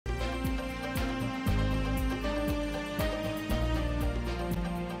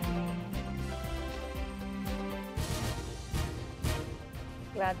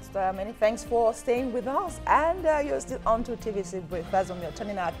glad. Many thanks for staying with us. And you're still on to TVC Breakfast, and we're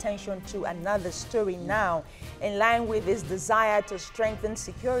turning our attention to another story now. In line with its desire to strengthen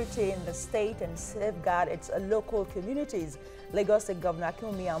security in the state and safeguard its local communities, Lagos State Governor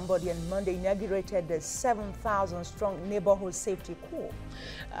Akinwumi Ambode on Monday inaugurated the 7,000-strong Neighborhood Safety Corps.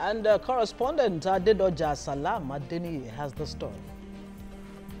 And correspondent Adedoja Salam Adeni has the story.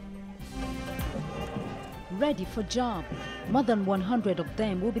 Ready for job. More than 100 of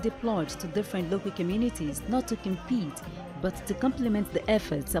them will be deployed to different local communities, not to compete, but to complement the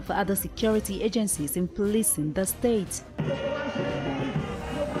efforts of other security agencies in policing the state. This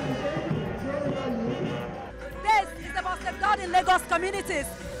is about safeguarding Lagos communities.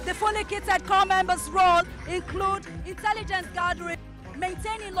 The fully kitted corps members' role include intelligence gathering,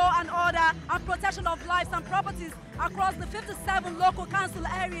 maintaining law and order, and protection of lives and properties across the 57 local council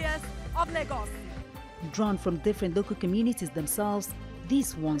areas of Lagos. Drawn from different local communities themselves,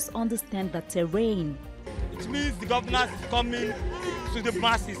 these ones understand the terrain. It means the governance is coming to the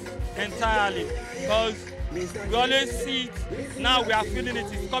masses entirely, because we always see it, now we are feeling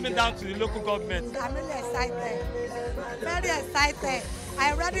it, it's coming down to the local government. I'm really excited, very excited.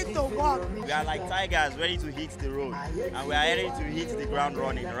 I'm ready to work. We are like tigers ready to hit the road, and we are ready to hit the ground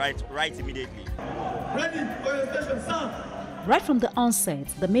running right immediately. Ready for your station, sir. Right from the onset,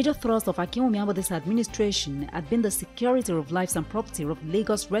 the major thrust of Akinwumi Ambode's administration had been the security of lives and property of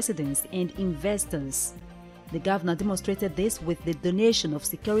Lagos residents and investors. The governor demonstrated this with the donation of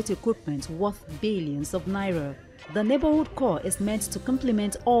security equipment worth billions of naira. The Neighborhood Corps is meant to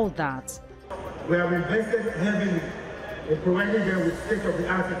complement all that. We have invested heavily in providing them with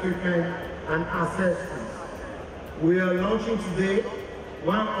state-of-the-art equipment and accessories. We are launching today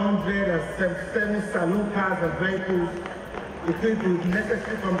 177 saloon cars and vehicles equipped with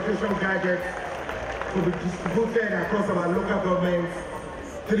necessary communication gadgets to be distributed across our local governments,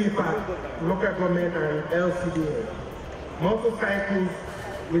 3PAC, local government and LCDA. Motorcycles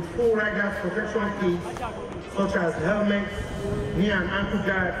with full riders protection kits such as helmets, knee and ankle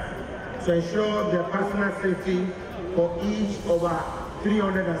guards to ensure their personal safety for each of our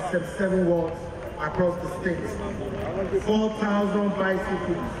 377 wards across the state. 4,000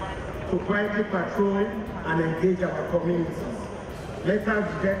 bicycles to quietly patrol and engage our communities. Metal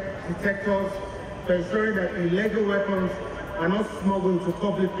detectors to ensuring that illegal weapons are not smuggled into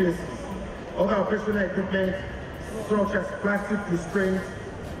public places. Other operational equipment such as plastic restraints,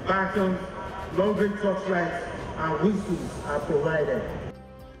 batons, long-range torchlights, and whistles are provided.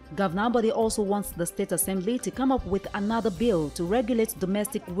 Governor Ambode also wants the State Assembly to come up with another bill to regulate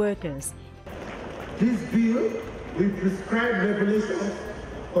domestic workers. This bill will prescribe regulations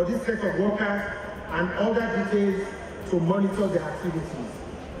for this set of workers and other details to monitor their activities.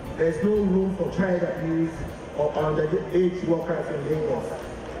 There is no room for child abuse or underage workers in Lagos.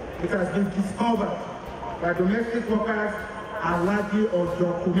 It has been discovered that domestic workers are largely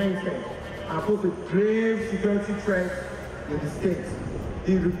undocumented and pose a grave security threat in the state.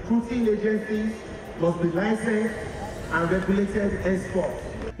 The recruiting agencies must be licensed and regulated henceforth.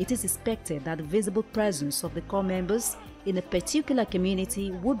 It is expected that the visible presence of the corps members in a particular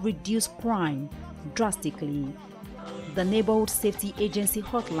community would reduce crime drastically. The Neighborhood Safety Agency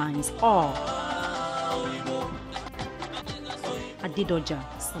hotlines are Adedoja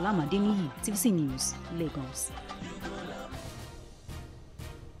Salam Adeni, TVC News, Lagos.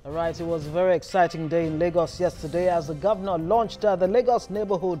 All right, it was a very exciting day in Lagos yesterday as the governor launched the Lagos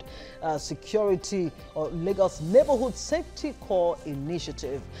Neighborhood Security or Lagos Neighborhood Safety Corps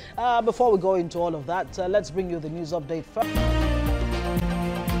initiative. Before we go into all of that, let's bring you the news update first.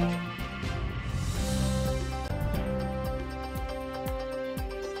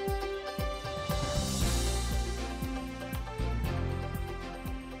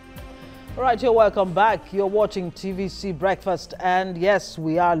 All right, you're welcome back. You're watching TVC Breakfast, and yes,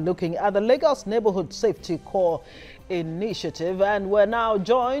 we are looking at the Lagos Neighborhood Safety Corps initiative, and we're now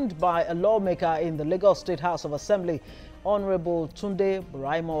joined by a lawmaker in the Lagos State House of Assembly, Honorable Tunde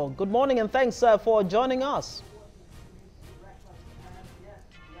Buraimoh. Good morning, and thanks for joining us.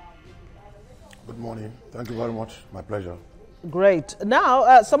 Good morning. Thank you very much. My pleasure. Great.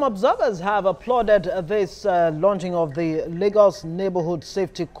 Now, some observers have applauded this launching of the Lagos Neighborhood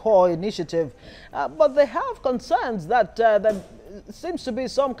Safety Corps initiative, but they have concerns that there seems to be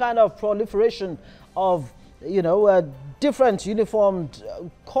some kind of proliferation of, different uniformed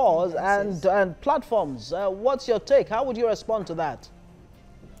corps and platforms. What's your take? How would you respond to that?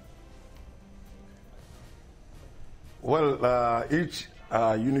 Well, each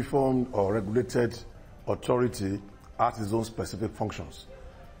uniformed or regulated authority has its own specific functions.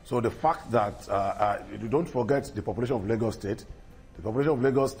 So the fact that, you don't forget the population of Lagos State, The population of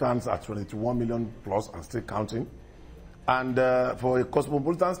Lagos stands at 21 million plus and still counting. And for a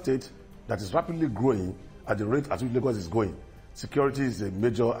cosmopolitan state that is rapidly growing at the rate at which Lagos is going, security is a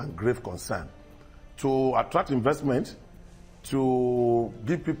major and grave concern. To attract investment, to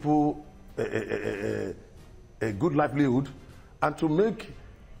give people a good livelihood, and to make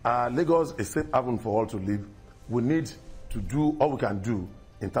Lagos a safe haven for all to live, we need to do all we can do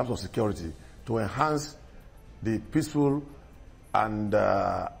in terms of security to enhance the peaceful and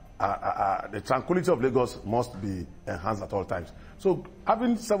the tranquility of Lagos must be enhanced at all times. So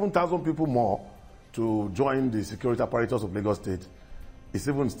having 7,000 people more to join the security apparatus of Lagos State is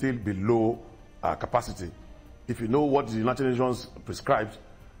even still below capacity. If you know what the United Nations prescribed,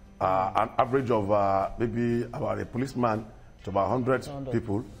 an average of maybe about a policeman to about 100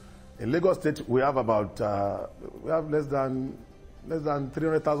 people. In Lagos State, we have about less than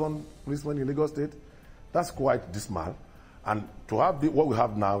 300,000 policemen in Lagos State. That's quite dismal. And to have what we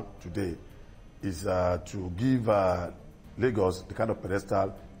have now today is to give Lagos the kind of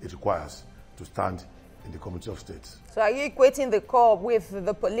pedestal it requires to stand in the community of states. So are you equating the Corps with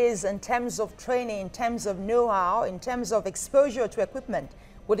the police in terms of training, in terms of know-how, in terms of exposure to equipment?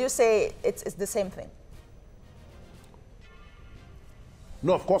 Would you say it's the same thing?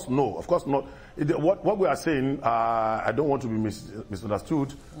 No, of course, no. Of course not. What we are saying, I don't want to be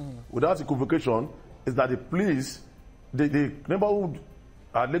misunderstood, without equivocation, is that the police, the neighborhood,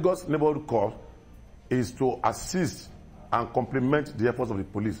 Lagos Neighborhood Corps is to assist and complement the efforts of the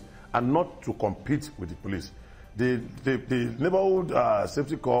police and not to compete with the police. The Neighborhood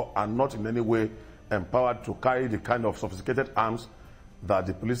Safety Corps are not in any way empowered to carry the kind of sophisticated arms that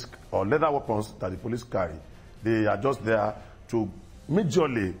the police, or leather weapons that the police carry. They are just there to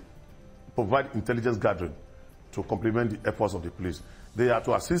majorly provide intelligence gathering to complement the efforts of the police. They are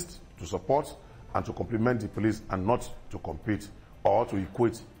to assist, to support, and to complement the police and not to compete or to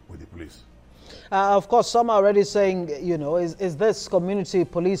equate with the police. Of course, some are already saying, you know, is this community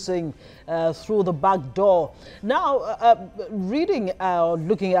policing through the back door? Now, reading or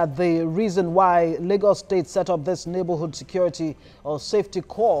looking at the reason why Lagos State set up this neighborhood security or safety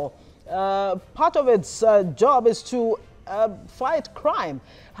corps, part of its job is to fight crime.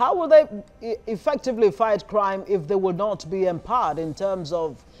 How will they effectively fight crime if they will not be empowered in terms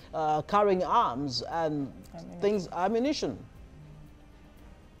of carrying arms and ammunition?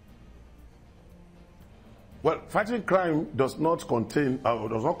 Well, fighting crime does not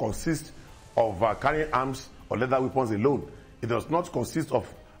consist of carrying arms or leather weapons alone. It does not consist of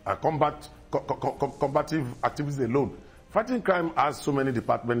combative activities alone. Fighting crime has so many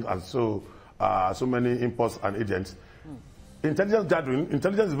departments and so many inputs and agents. Intelligence gathering,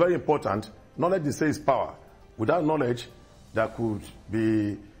 intelligence is very important. Knowledge, they say, is power. Without knowledge, there could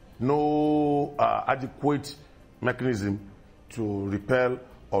be no adequate mechanism to repel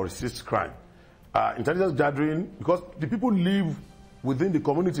or resist crime. Intelligence gathering, because the people live within the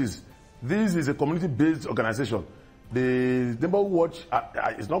communities. This is a community-based organization. The neighborhood watch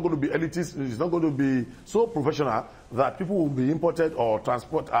is not going to be elitist. It's not going to be so professional that people will be imported or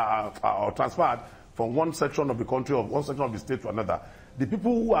transferred from one section of the country or one section of the state to another. The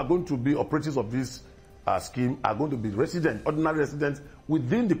people who are going to be operatives of this scheme are going to be residents, ordinary residents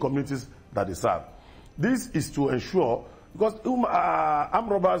within the communities that they serve. This is to ensure, because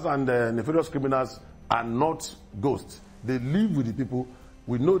armed robbers and nefarious criminals are not ghosts. They live with the people.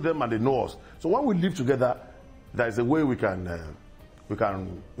 We know them and they know us. So when we live together, there is a way we can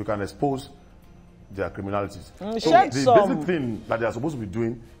expose their criminalities. So the basic thing that they are supposed to be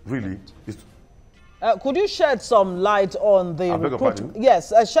doing really is to could you shed some light on the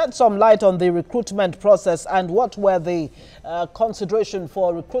shed some light on the recruitment process and what were the consideration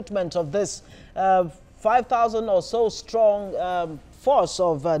for recruitment of this 5,000 or so strong force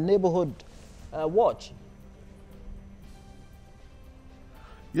of neighborhood watch?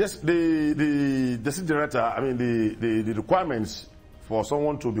 Yes, the district director, I mean the requirements for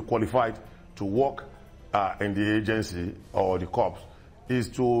someone to be qualified to work in the agency or the corps is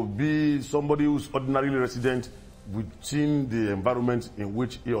to be somebody who's ordinarily resident within the environment in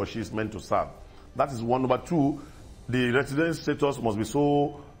which he or she is meant to serve. That is one. Number two, the resident status must be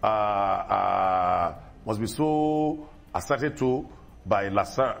so asserted to by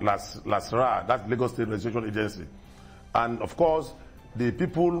LASRA, that's Lagos State Registration Agency. And of course, the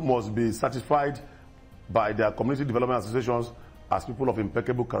people must be certified by their community development associations as people of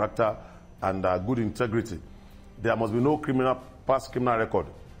impeccable character and good integrity. There must be no past criminal record.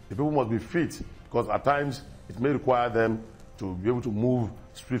 The people must be fit, because at times it may require them to be able to move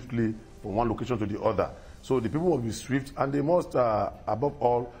swiftly from one location to the other. So the people must be swift, and they must, above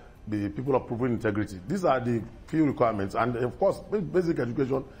all, the people of proven integrity. These are the few requirements, and of course, basic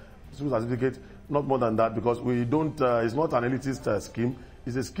education, school certificate, not more than that, because we don't. It's not an elitist scheme.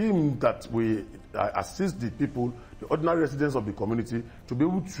 It's a scheme that we assist the people, the ordinary residents of the community, to be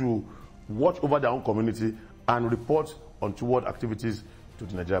able to watch over their own community and report on toward activities to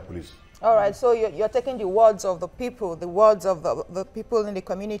the Nigeria police. All right, so you're taking the words of the people, the words of the people in the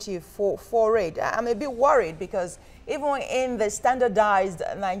community for it. I'm a bit worried because even in the standardized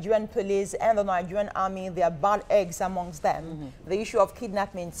Nigerian police and the Nigerian army, there are bad eggs amongst them. The issue of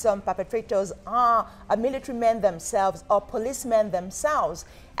kidnapping, some perpetrators are military men themselves or policemen themselves.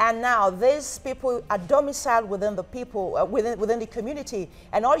 And now these people are domiciled within the people, within the community,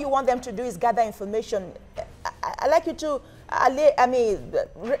 and all you want them to do is gather information. I'd like you to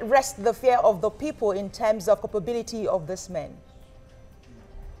rest the fear of the people in terms of culpability of this men.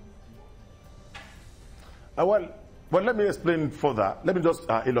 Well, let me explain further. Let me just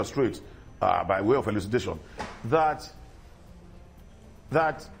illustrate by way of elucidation that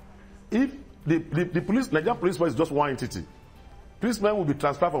if the police, Nigerian police force is just one entity, policemen will be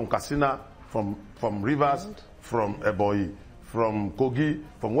transferred from Katsina, from Rivers, from Ebonyi, from Kogi,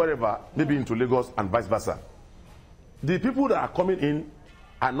 from wherever, maybe into Lagos and vice versa. The people that are coming in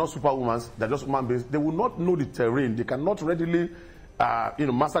are not superwomen, they're just human beings. They will not know the terrain. They cannot readily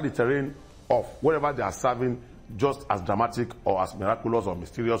master the terrain of wherever they are serving just as dramatic or as miraculous or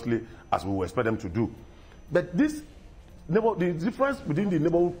mysteriously as we will expect them to do. But the difference between the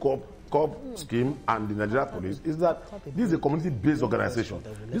neighborhood corps scheme and the Nigeria police is that this is a community-based organization.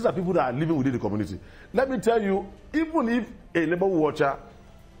 These are people that are living within the community. Let me tell you, even if a neighborhood watcher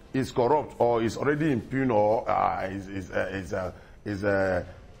is corrupt or is already impugned or is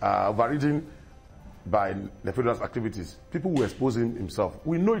overridden by the federal activities, people will expose him himself.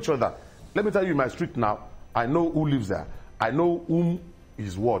 We know each other. Let me tell you, in my street now, I know who lives there. I know whom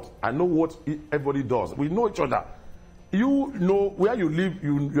is what. I know what everybody does. We know each other. You know where you live.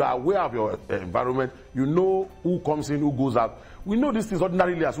 You are aware of your environment. You know who comes in, who goes out. We know these things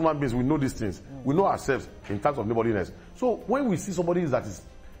ordinarily as human beings. We know these things. We know ourselves in terms of neighborliness. So when we see somebody that is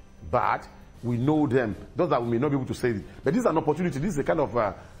bad, we know them. Those that we may not be able to say it. But this is an opportunity. This is a kind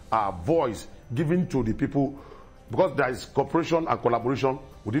of voice given to the people because there is cooperation and collaboration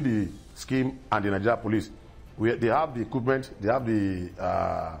within the scheme and the Nigeria police. They have the equipment, they have the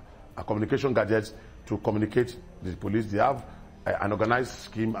communication gadgets to communicate with the police. They have an organized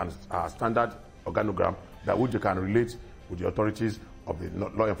scheme and a standard organogram that which they can relate with the authorities of the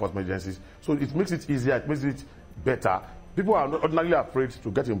law enforcement agencies. So it makes it easier, it makes it better. People are not ordinarily afraid to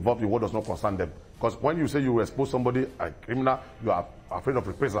get involved in what does not concern them. Because when you say you will expose somebody, a criminal, you are afraid of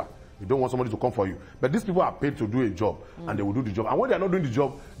reprisal. You don't want somebody to come for you. But these people are paid to do a job, and they will do the job. And when they are not doing the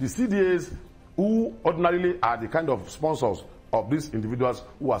job, the CDAs, who ordinarily are the kind of sponsors of these individuals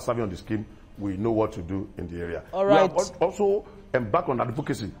who are serving on the scheme, we know what to do in the area. All right. We have also embarked on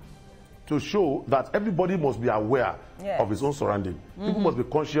advocacy to show that everybody must be aware of his own surrounding. People must be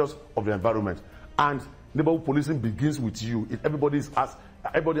conscious of the environment. And neighborhood policing begins with you. If everybody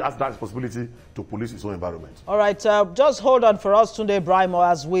has that responsibility to police his own environment. All right, just hold on for us, Tunde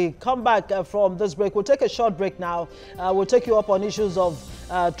Buraimoh, as we come back from this break. We'll take a short break now. We'll take you up on issues of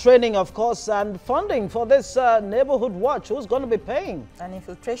training, of course, and funding for this neighborhood watch. Who's going to be paying? And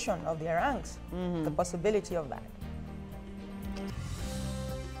infiltration of their ranks, the possibility of that.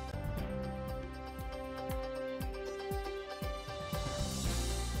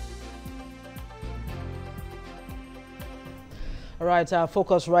 All right, our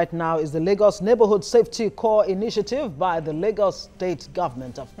focus right now is the Lagos Neighborhood Safety Corps initiative by the Lagos State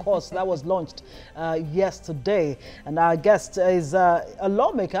government. Of course, that was launched yesterday. And our guest is a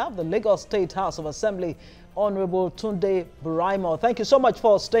lawmaker of the Lagos State House of Assembly, Honorable Tunde Buraimoh. Thank you so much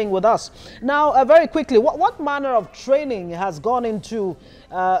for staying with us. Now, very quickly, what manner of training has gone into,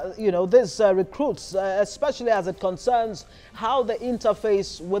 these recruits, especially as it concerns how they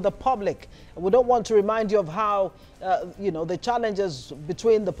interface with the public? We don't want to remind you of how, the challenges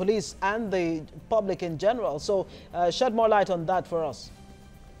between the police and the public in general. So shed more light on that for us.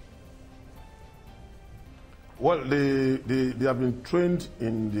 Well, they have been trained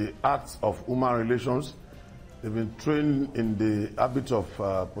in the arts of human relations. They've been trained in the habit of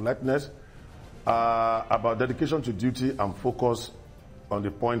politeness, about dedication to duty and focus on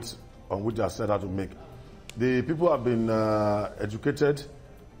the points on which they are set out to make. The people have been educated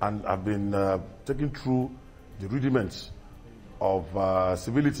and have been taken through the rudiments of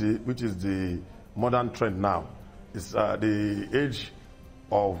civility, which is the modern trend now. It's the age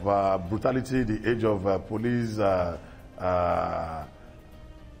of brutality, the age of police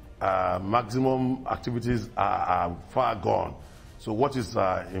maximum activities are far gone. So what is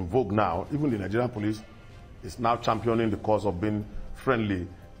in vogue now, even the Nigerian police is now championing the cause of being friendly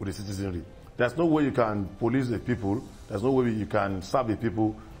with the citizenry. There's no way you can police the people. There's no way you can serve the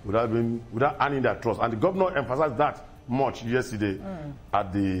people without earning their trust. And the governor emphasized that much yesterday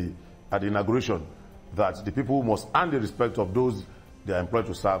at the inauguration, that the people must earn the respect of those they are employed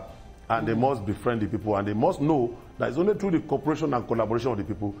to serve, and they must befriend the people, and they must know that it's only through the cooperation and collaboration of the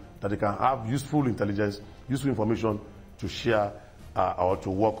people that they can have useful intelligence, useful information to share or to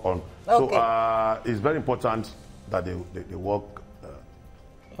work on. Okay. So it's very important that they work.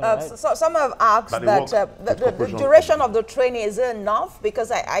 So some have asked that the duration of the training is enough, because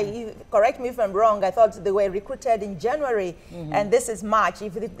I correct me if I'm wrong, I thought they were recruited in January and this is March.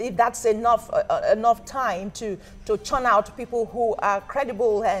 If that's enough time to churn out people who are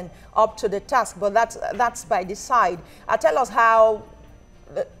credible and up to the task, but that's by the side. Tell us how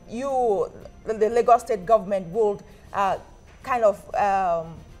the Lagos State government would kind of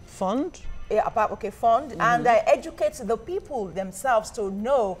fund. Fund and educate the people themselves to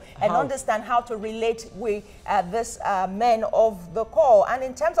know and understand how to relate with this men of the call. And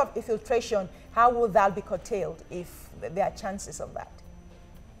in terms of infiltration, how will that be curtailed if there are chances of that?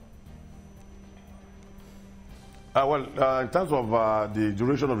 In terms of the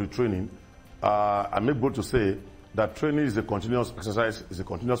duration of the training, I'm able to say that training is a continuous exercise, it's a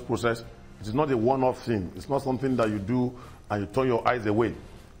continuous process. It is not a one-off thing. It's not something that you do and you turn your eyes away.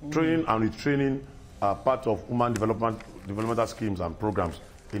 Training and retraining are part of human developmental schemes and programs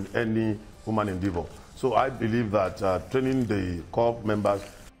in any human endeavor. So I believe that training the corps members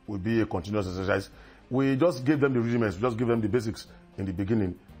will be a continuous exercise. We just gave them the rudiments, we just give them the basics in the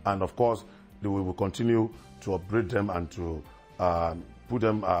beginning, and of course we will continue to upgrade them and to put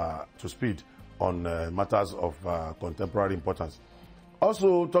them to speed on matters of contemporary importance.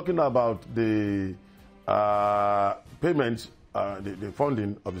 Also, talking about the payment, the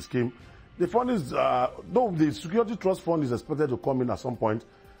funding of the scheme. The fund is, though the Security Trust Fund is expected to come in at some point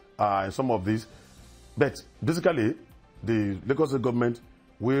in some of these, but basically the Lagos State government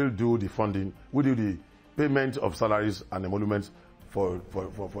will do the funding, will do the payment of salaries and emoluments for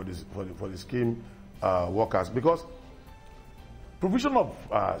the scheme workers, because provision of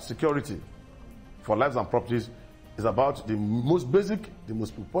security for lives and properties is about the most basic, the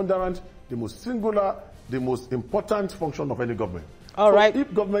most preponderant, the most singular, the most important function of any government. All right.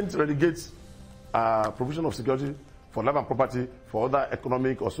 If government relegates provision of security for life and property for other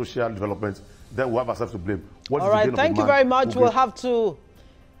economic or social development, then we have ourselves to blame. All right. Thank you very much. We'll have to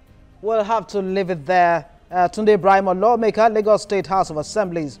leave it there. Tunde Buraimoh, lawmaker, Lagos State House of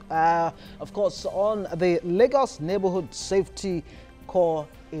Assemblies, of course, on the Lagos Neighborhood Safety Corps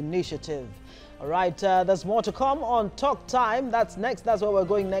initiative. All right, there's more to come on Talk Time. That's next. That's where we're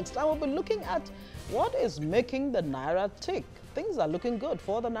going next. And we'll be looking at what is making the Naira tick. Things are looking good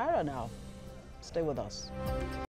for the Naira now. Stay with us.